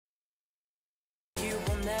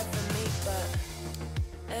never meet, but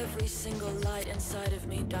every single light inside of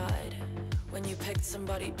me died when you picked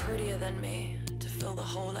somebody prettier than me to fill the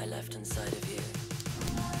hole I left inside of you.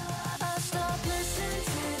 I stopped listening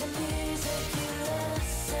to the music you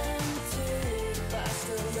listen to, but I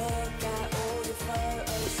still look at all your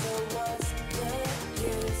photos, so what's the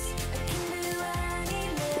use? I can do any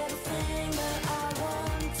little thing that I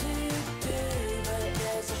want to do, but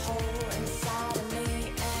there's a hole inside of me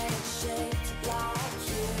and it's shaped like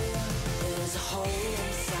you. There's a hole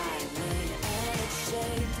inside of me and it's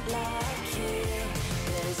shaped like you.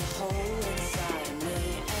 There's a hole inside of me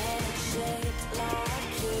and it's shaped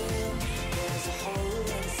like you. There's a hole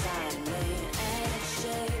inside of me and it's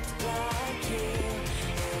shaped like you.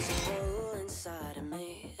 There's a hole inside of me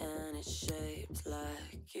and it's shaped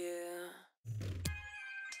like you.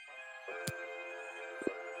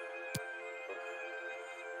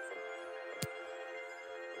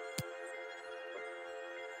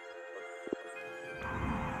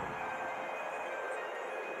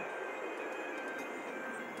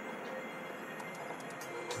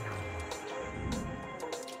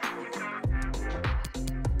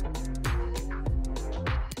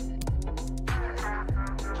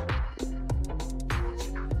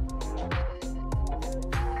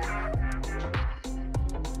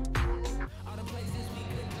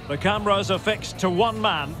 The cameras are fixed to one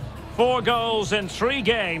man. 4 goals in 3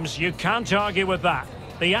 games. You can't argue with that.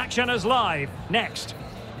 The action is live. Next.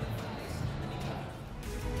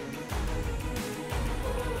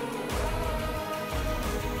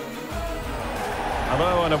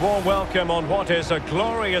 Hello and a warm welcome on what is a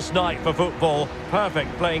glorious night for football.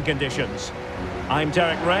 Perfect playing conditions. I'm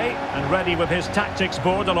Derek Ray, and ready with his tactics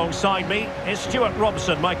board alongside me is Stuart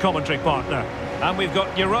Robson, my commentary partner. And we've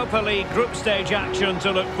got Europa League group stage action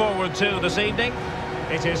to look forward to this evening.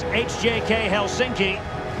 It is HJK Helsinki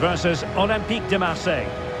versus Olympique de Marseille.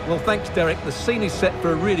 Well, thanks, Derek. The scene is set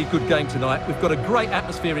for a really good game tonight. We've got a great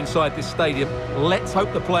atmosphere inside this stadium. Let's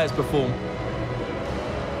hope the players perform.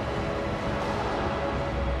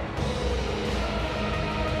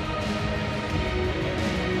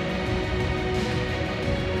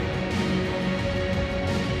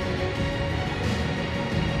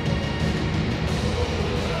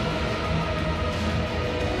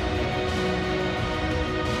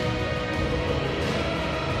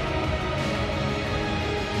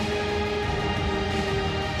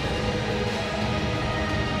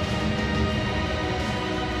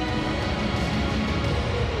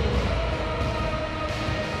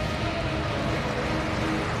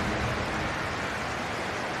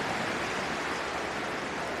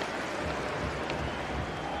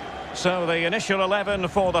 So the initial 11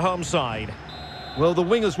 for the home side. Well, the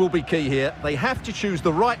wingers will be key here. They have to choose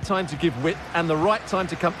the right time to give width and the right time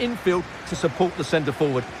to come infield to support the centre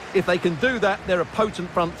forward. If they can do that, they're a potent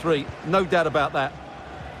front three. No doubt about that.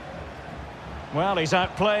 Well, he's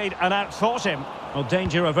outplayed and outthought him. Well,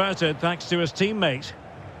 danger averted thanks to his teammate.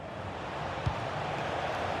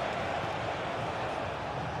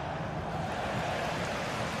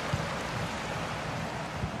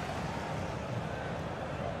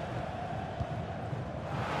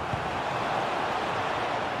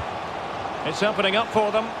 It's opening up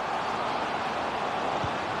for them.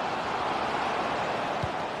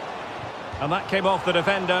 And that came off the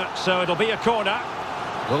defender, so it'll be a corner.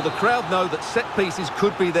 Well, the crowd know that set pieces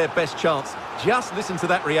could be their best chance. Just listen to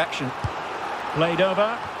that reaction. Played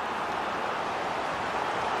over.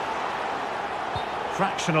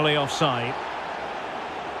 Fractionally offside.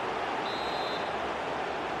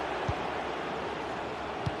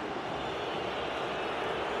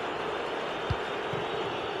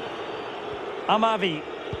 Amavi.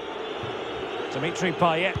 Dimitri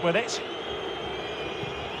Payet with it.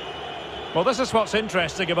 Well, this is what's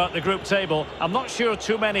interesting about the group table. I'm not sure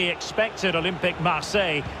too many expected Olympique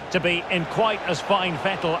Marseille to be in quite as fine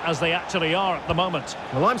fettle as they actually are at the moment.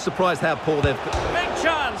 Well, I'm surprised how poor they've... Big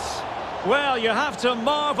chance! Well, you have to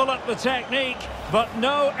marvel at the technique, but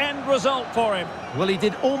no end result for him. Well, he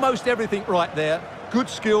did almost everything right there. Good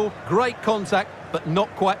skill, great contact, but not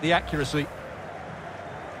quite the accuracy.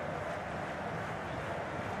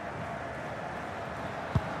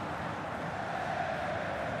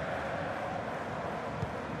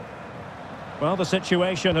 Well, the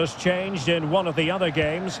situation has changed in one of the other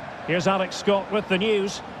games. Here's Alex Scott with the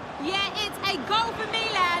news. Yeah, it's a goal for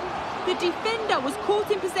Milan. The defender was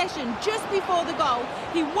caught in possession just before the goal.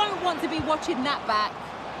 He won't want to be watching that back.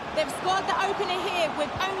 They've scored the opener here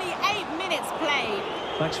with only 8 minutes played.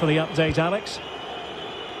 Thanks for the update, Alex.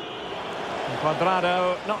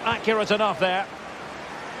 Quadrado, not accurate enough there.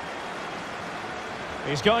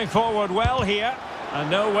 He's going forward well here,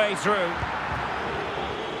 and no way through.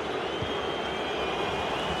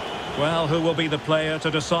 Well, who will be the player to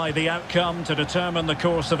decide the outcome, to determine the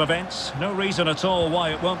course of events? No reason at all why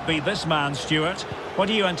it won't be this man, Stuart. What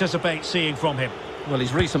do you anticipate seeing from him? Well,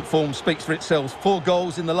 his recent form speaks for itself. 4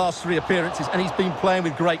 goals in the last 3 appearances, and he's been playing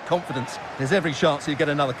with great confidence. There's every chance he'll get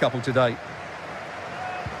another couple today.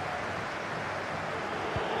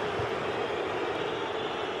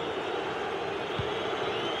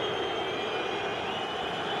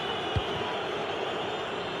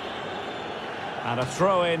 And a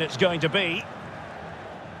throw-in it's going to be.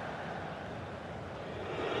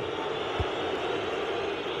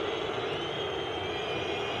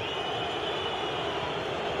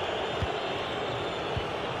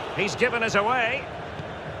 He's given us away.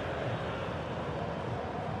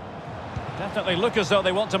 Definitely look as though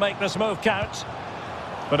they want to make this move count.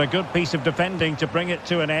 But a good piece of defending to bring it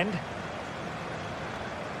to an end.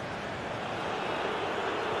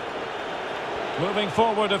 Moving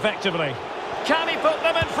forward effectively. Can he put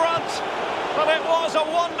them in front? Well, it was a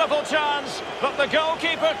wonderful chance, but the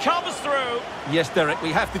goalkeeper comes through. Yes, Derek,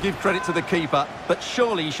 we have to give credit to the keeper, but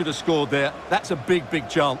surely he should have scored there. That's a big, big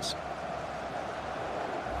chance.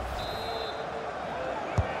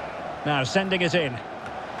 Now sending it in.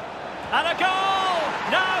 And a goal!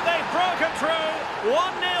 Now they've broken through.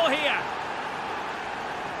 1-0 here.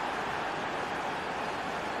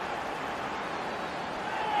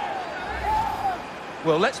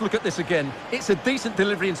 Well, let's look at this again. It's a decent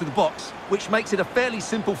delivery into the box, which makes it a fairly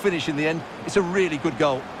simple finish in the end. It's a really good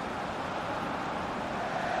goal.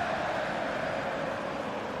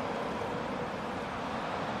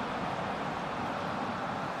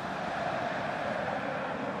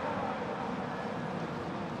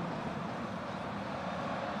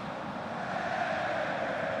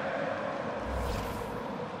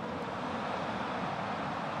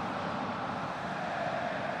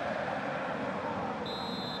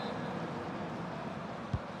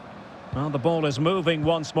 Well, the ball is moving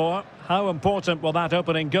once more. How important will that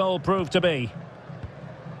opening goal prove to be?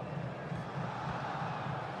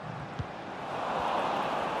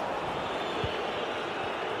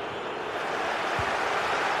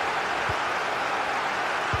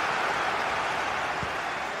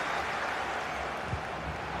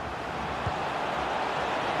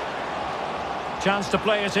 Chance to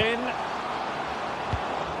play it in.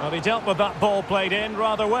 Well, he dealt with that ball played in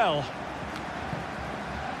rather well.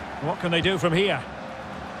 What can they do from here?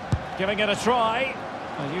 Giving it a try.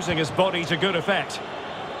 And using his body to good effect.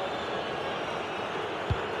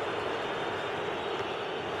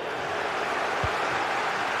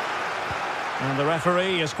 And the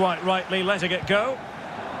referee is quite rightly letting it go.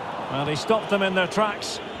 Well, he stopped them in their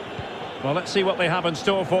tracks. Well, let's see what they have in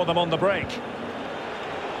store for them on the break.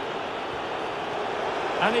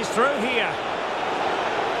 And he's through here.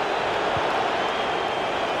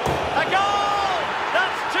 A goal!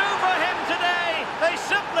 That's 2 for him today. They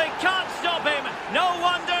simply can't stop him. No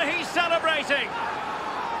wonder he's celebrating.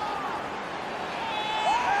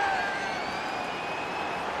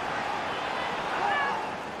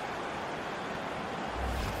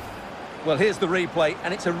 Well, here's the replay,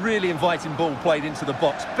 and it's a really inviting ball played into the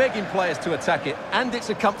box, begging players to attack it, and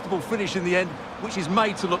it's a comfortable finish in the end, which is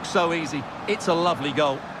made to look so easy. It's a lovely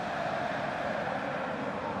goal.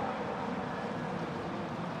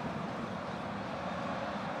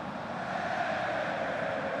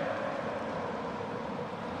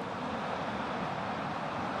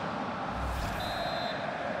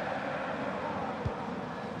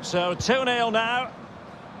 So 2-0 now.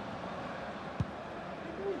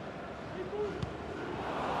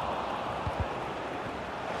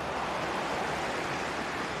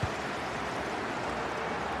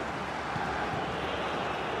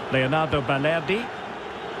 Leonardo Balerdi.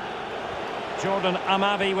 Jordan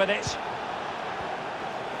Amavi with it.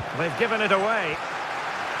 They've given it away.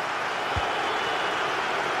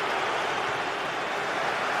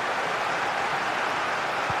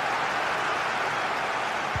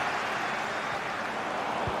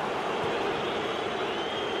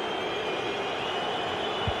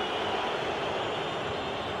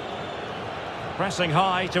 Pressing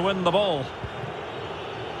high to win the ball.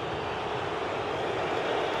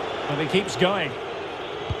 And he keeps going.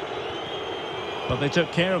 But they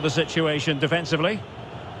took care of the situation defensively.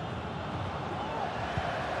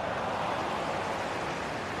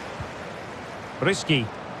 Risky.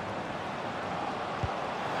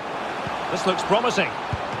 This looks promising.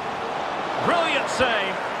 Brilliant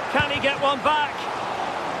save. Can he get one back?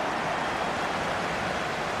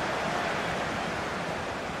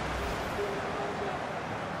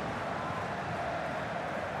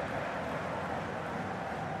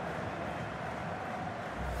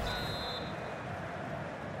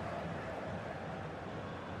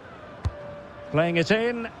 Playing it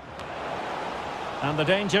in. And the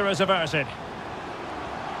danger is averted.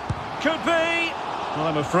 Could be. Well,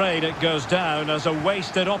 I'm afraid it goes down as a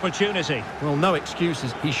wasted opportunity. Well, no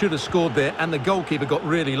excuses. He should have scored there, and the goalkeeper got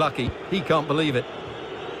really lucky. He can't believe it.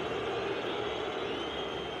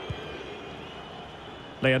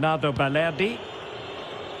 Leonardo Balerdi.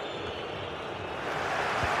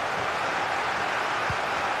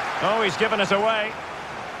 Oh, he's given it away.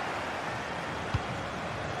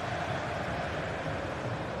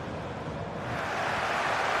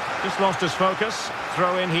 Just lost his focus.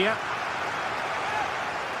 Throw in here.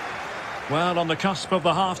 Well, on the cusp of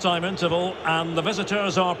the half-time interval, and the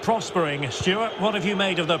visitors are prospering. Stuart, what have you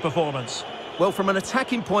made of their performance? Well, from an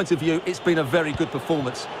attacking point of view, it's been a very good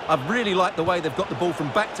performance. I've really liked the way they've got the ball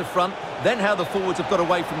from back to front, then how the forwards have got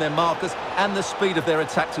away from their markers, and the speed of their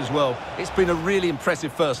attacks as well. It's been a really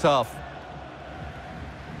impressive first half.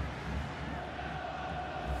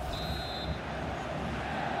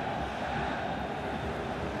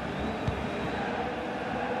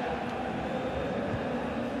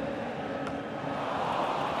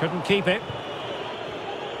 Couldn't keep it.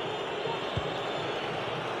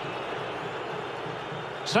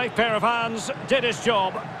 Safe pair of hands, did his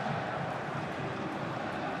job.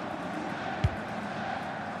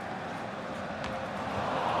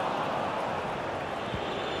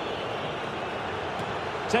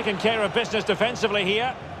 Taking care of business defensively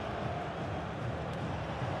here.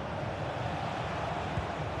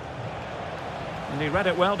 And he read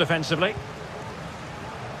it well defensively.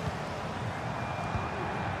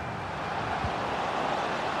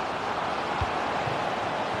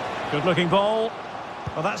 Good-looking ball.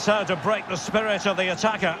 Well, that's how to break the spirit of the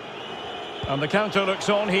attacker. And the counter looks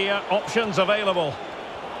on here. Options available.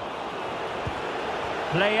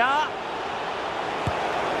 Player.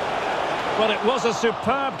 Well, it was a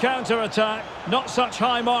superb counter-attack. Not such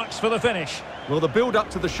high marks for the finish. Well, the build-up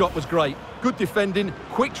to the shot was great. Good defending,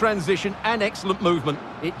 quick transition and excellent movement.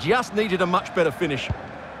 It just needed a much better finish.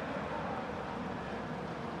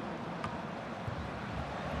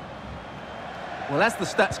 Well, as the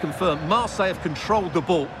stats confirm, Marseille have controlled the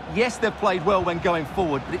ball. Yes, they've played well when going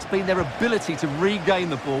forward, but it's been their ability to regain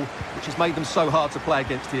the ball which has made them so hard to play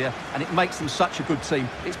against here, and it makes them such a good team.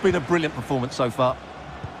 It's been a brilliant performance so far.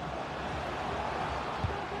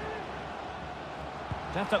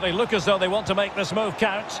 Definitely look as though they want to make this move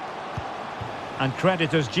count. And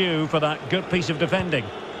credit is due for that good piece of defending.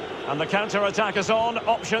 And the counter-attack is on,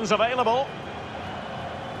 options available.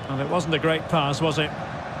 And it wasn't a great pass, was it?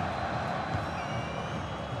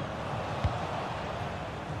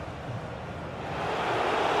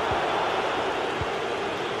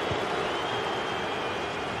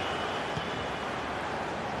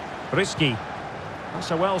 Risky.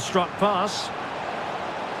 That's a well-struck pass.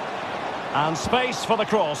 And space for the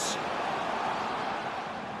cross.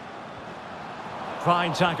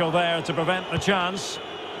 Fine tackle there to prevent the chance.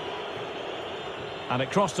 And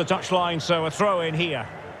it crossed the touchline, so a throw in here.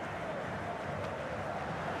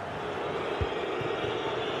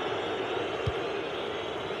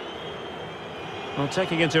 Well,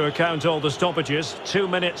 taking into account all the stoppages, 2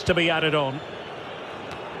 minutes to be added on.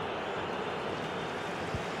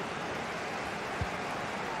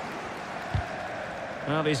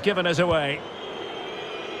 Well, he's given us away.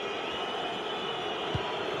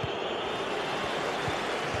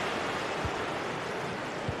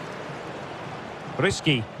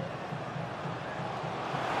 Risky.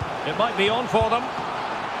 It might be on for them.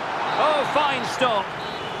 Oh, fine stop.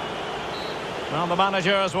 Well, the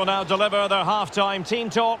managers will now deliver their half-time team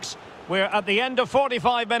talks. We're at the end of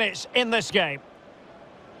 45 minutes in this game.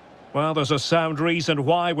 Well, there's a sound reason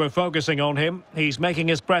why we're focusing on him. He's making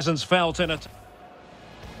his presence felt in it.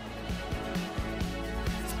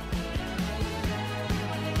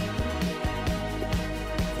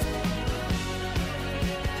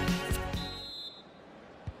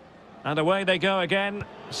 And away they go again.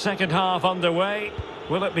 Second half underway.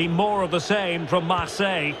 Will it be more of the same from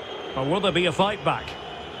Marseille? Or will there be a fight back?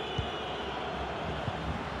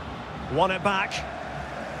 Won it back.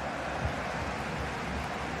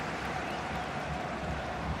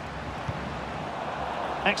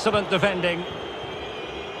 Excellent defending.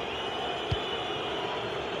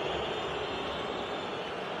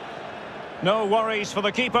 No worries for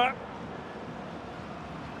the keeper.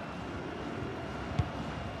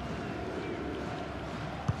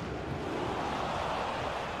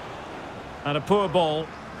 And a poor ball.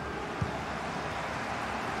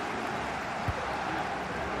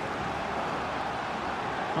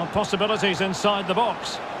 Well, possibilities inside the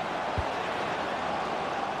box.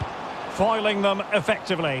 Foiling them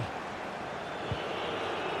effectively.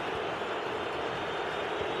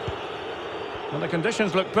 And the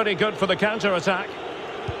conditions look pretty good for the counter-attack.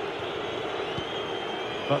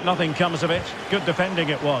 But nothing comes of it. Good defending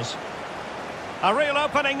it was. A real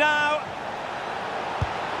opening now.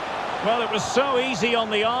 Well, it was so easy on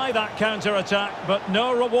the eye, that counter-attack, but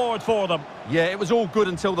no reward for them. Yeah, it was all good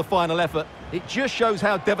until the final effort. It just shows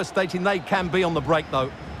how devastating they can be on the break,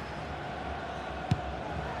 though.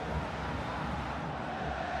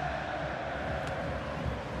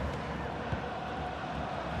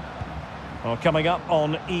 Well, coming up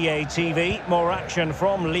on EA TV, more action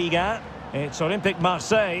from Liga. It's Olympique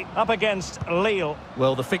Marseille up against Lille.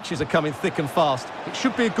 Well, the fixtures are coming thick and fast. It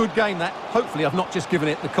should be a good game, that. Hopefully I've not just given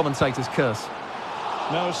it the commentator's curse.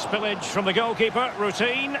 No spillage from the goalkeeper,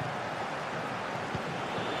 routine.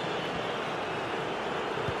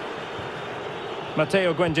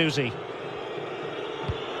 Matteo Guendouzi.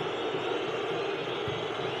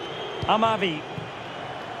 Amavi.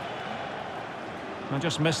 I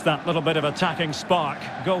just missed that little bit of attacking spark.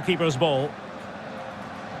 Goalkeeper's ball.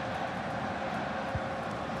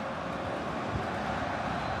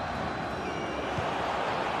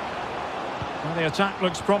 Well, the attack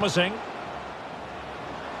looks promising.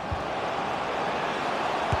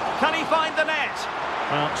 Can he find the net?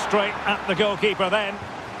 Well, straight at the goalkeeper then.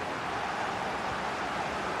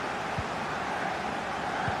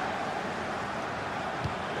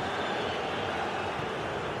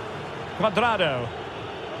 Cuadrado.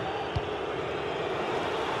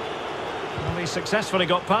 Well, he successfully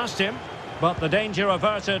got past him, but the danger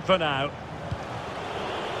averted for now.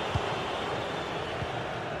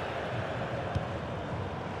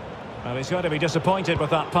 Well, he's going to be disappointed with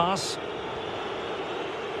that pass.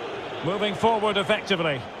 Moving forward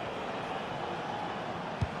effectively.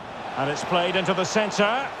 And it's played into the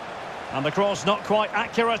centre. And the cross not quite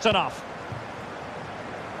accurate enough.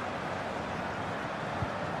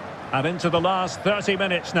 And into the last 30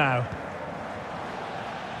 minutes now.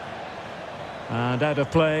 And out of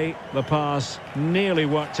play, the pass nearly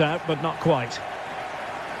worked out, but not quite.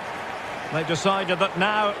 They've decided that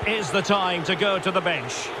now is the time to go to the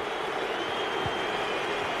bench.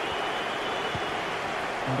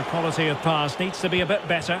 And the quality of pass needs to be a bit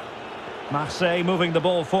better. Marseille moving the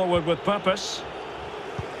ball forward with purpose.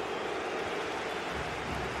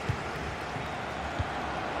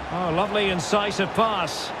 Oh, lovely incisive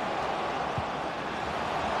pass.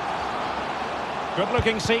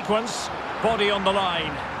 Good-looking sequence. Body on the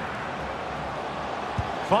line.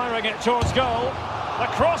 Firing it towards goal. The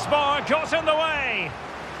crossbar got in the way.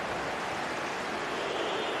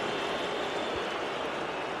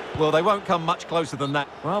 Well, they won't come much closer than that.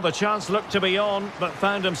 Well, the chance looked to be on, but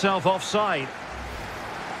found himself offside.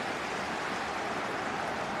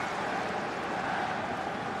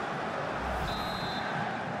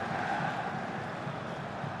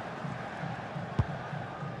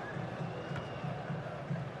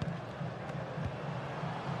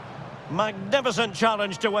 Magnificent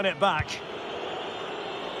challenge to win it back.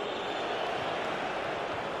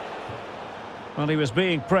 Well, he was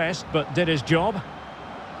being pressed, but did his job.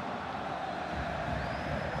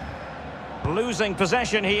 Losing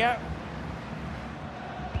possession here.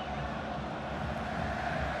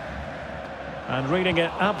 And reading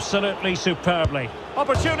it absolutely superbly.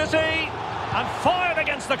 Opportunity! And fired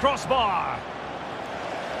against the crossbar.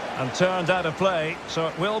 And turned out of play, so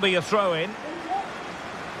it will be a throw-in.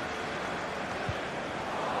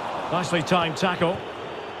 Nicely timed tackle.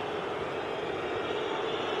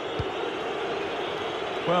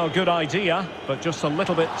 Well, good idea, but just a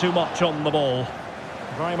little bit too much on the ball.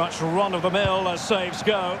 Very much run-of-the-mill as saves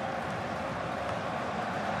go.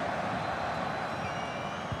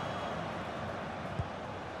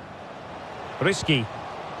 Risky.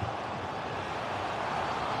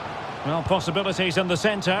 Well, possibilities in the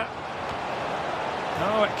centre.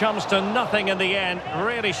 Oh, it comes to nothing in the end.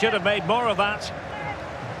 Really should have made more of that.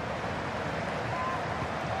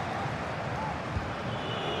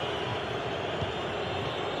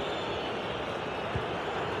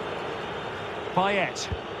 Payet.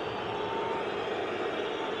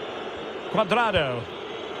 Cuadrado.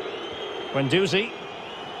 Guendouzi.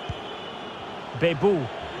 Bebu.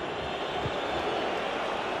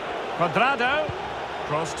 Cuadrado.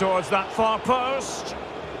 Cross towards that far post.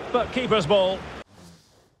 But keeper's ball.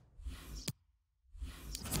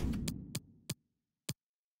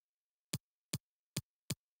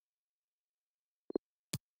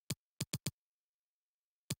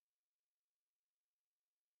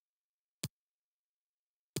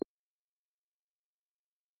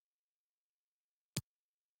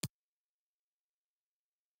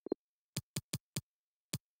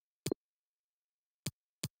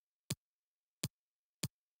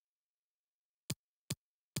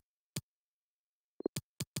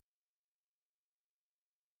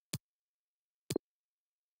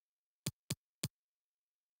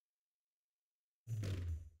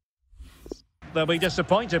 they'll be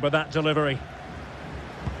disappointed with that delivery.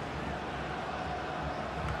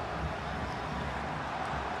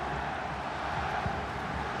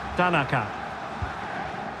 Tanaka.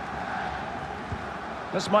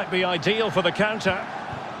 This might be ideal for the counter.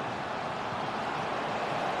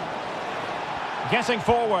 Getting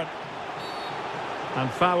forward.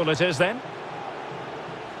 And foul it is then.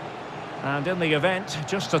 And in the event,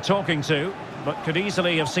 just a talking to, but could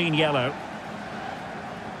easily have seen yellow.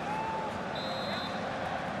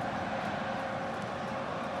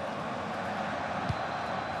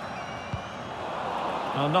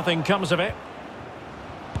 Well, nothing comes of it.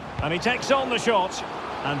 And he takes on the shot.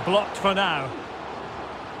 And blocked for now.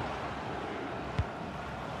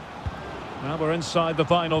 Now we're inside the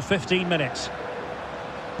final 15 minutes.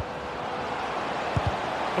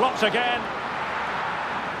 Blocked again.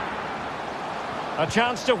 A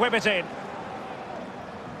chance to whip it in.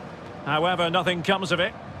 However, nothing comes of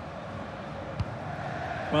it.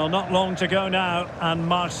 Well, not long to go now, and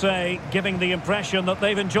Marseille giving the impression that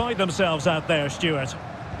they've enjoyed themselves out there, Stuart.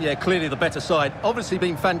 Yeah, clearly the better side. Obviously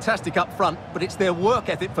been fantastic up front, but it's their work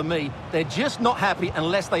ethic for me. They're just not happy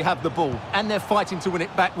unless they have the ball, and they're fighting to win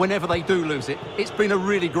it back whenever they do lose it. It's been a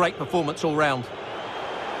really great performance all round.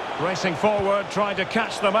 Racing forward, trying to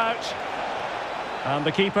catch them out. And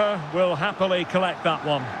the keeper will happily collect that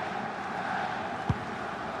one.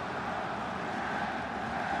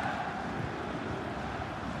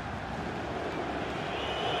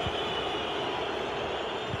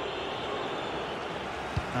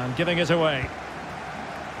 And giving it away.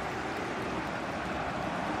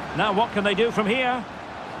 Now what can they do from here?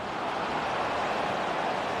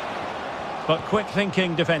 But quick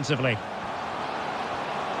thinking defensively.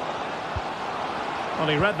 Well,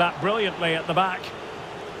 he read that brilliantly at the back.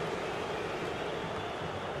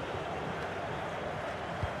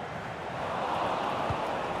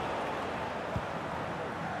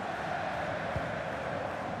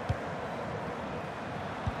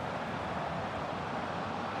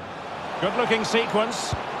 Good-looking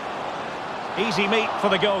sequence. Easy meet for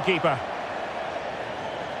the goalkeeper.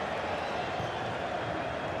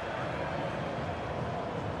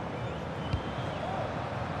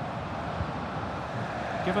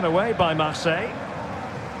 Given away by Marseille.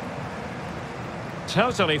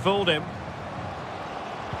 Totally fooled him.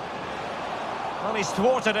 Well, he's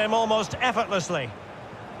thwarted him almost effortlessly.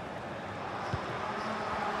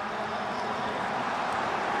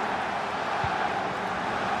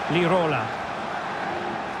 Lirola.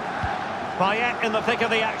 Payet in the thick of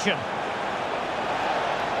the action.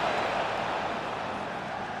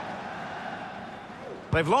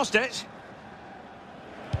 They've lost it.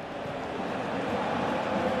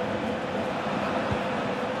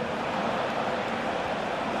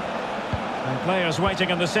 And players waiting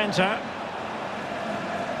in the centre.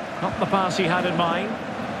 Not the pass he had in mind.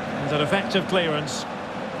 And an effective clearance.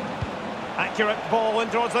 Accurate ball in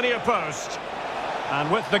towards the near post. And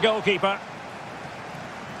with the goalkeeper.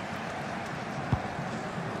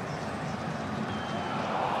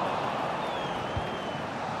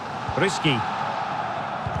 Risky.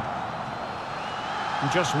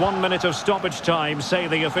 Just 1 minute of stoppage time, say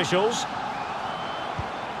the officials.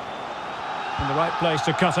 In the right place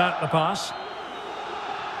to cut out the pass.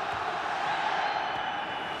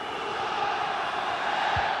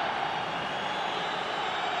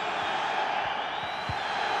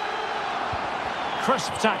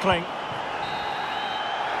 Crisp tackling.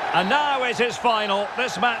 And now it is final.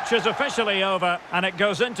 This match is officially over and it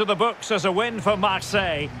goes into the books as a win for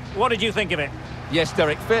Marseille. What did you think of it? Yes,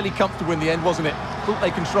 Derek, fairly comfortable in the end, wasn't it? Thought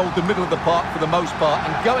they controlled the middle of the park for the most part,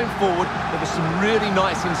 and going forward, there were some really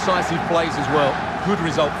nice, incisive plays as well. Good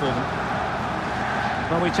result for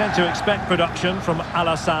them. Well, we tend to expect production from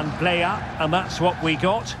Alassane Plea, and that's what we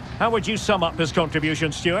got. How would you sum up his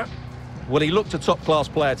contribution, Stuart? Well, he looked a top-class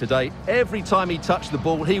player today. Every time he touched the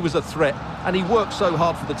ball, he was a threat, and he worked so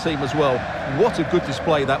hard for the team as well. What a good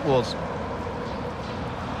display that was.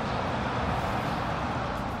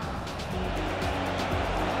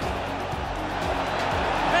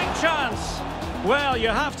 Big chance! Well, you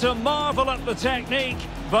have to marvel at the technique,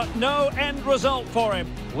 but no end result for him.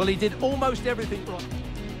 Well, he did almost everything right.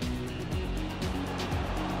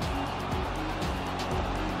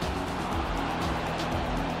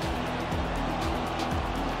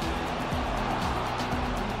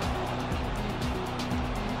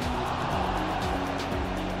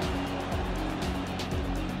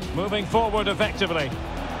 Moving forward effectively.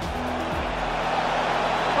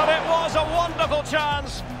 But it was a wonderful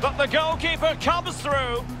chance, but the goalkeeper comes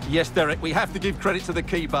through. Yes, Derek, we have to give credit to the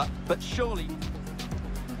keeper, but surely...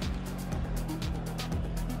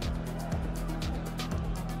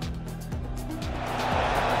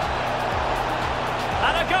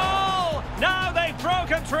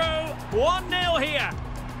 through. 1-0 here.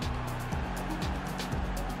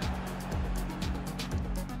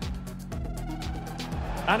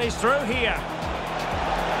 And he's through here.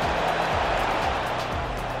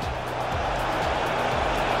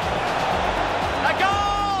 A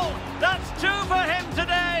goal! That's 2 for him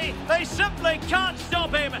today. They simply can't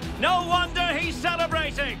stop him. No wonder he's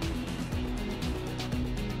celebrating.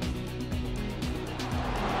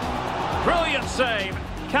 Brilliant save.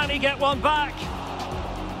 Can he get one back?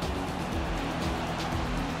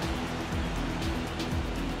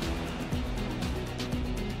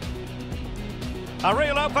 A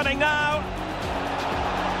real opening now.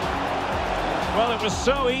 Well, it was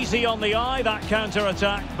so easy on the eye, that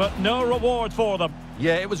counter-attack, but no reward for them.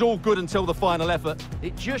 Yeah, it was all good until the final effort.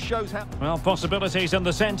 It just shows how... Well, possibilities in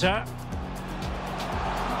the centre.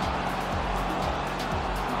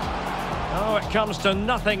 Oh, it comes to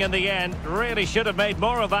nothing in the end. Really should have made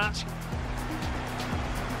more of that.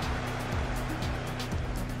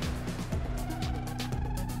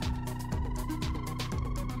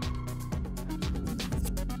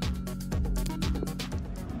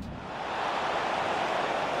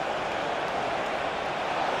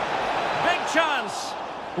 Chance.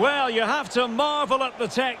 Well, you have to marvel at the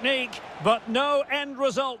technique, but no end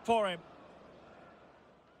result for him.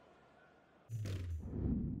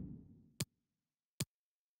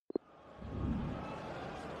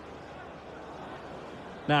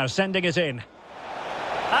 Now sending it in.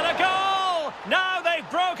 And a goal! Now they've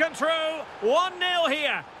broken through. 1-0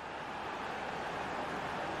 here.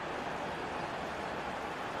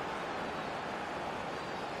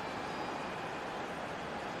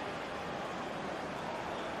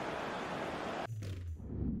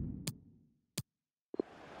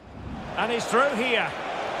 And he's through here.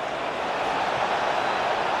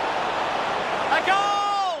 A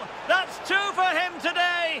goal! That's 2 for him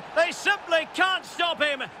today. They simply can't stop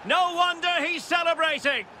him. No wonder he's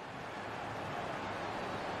celebrating.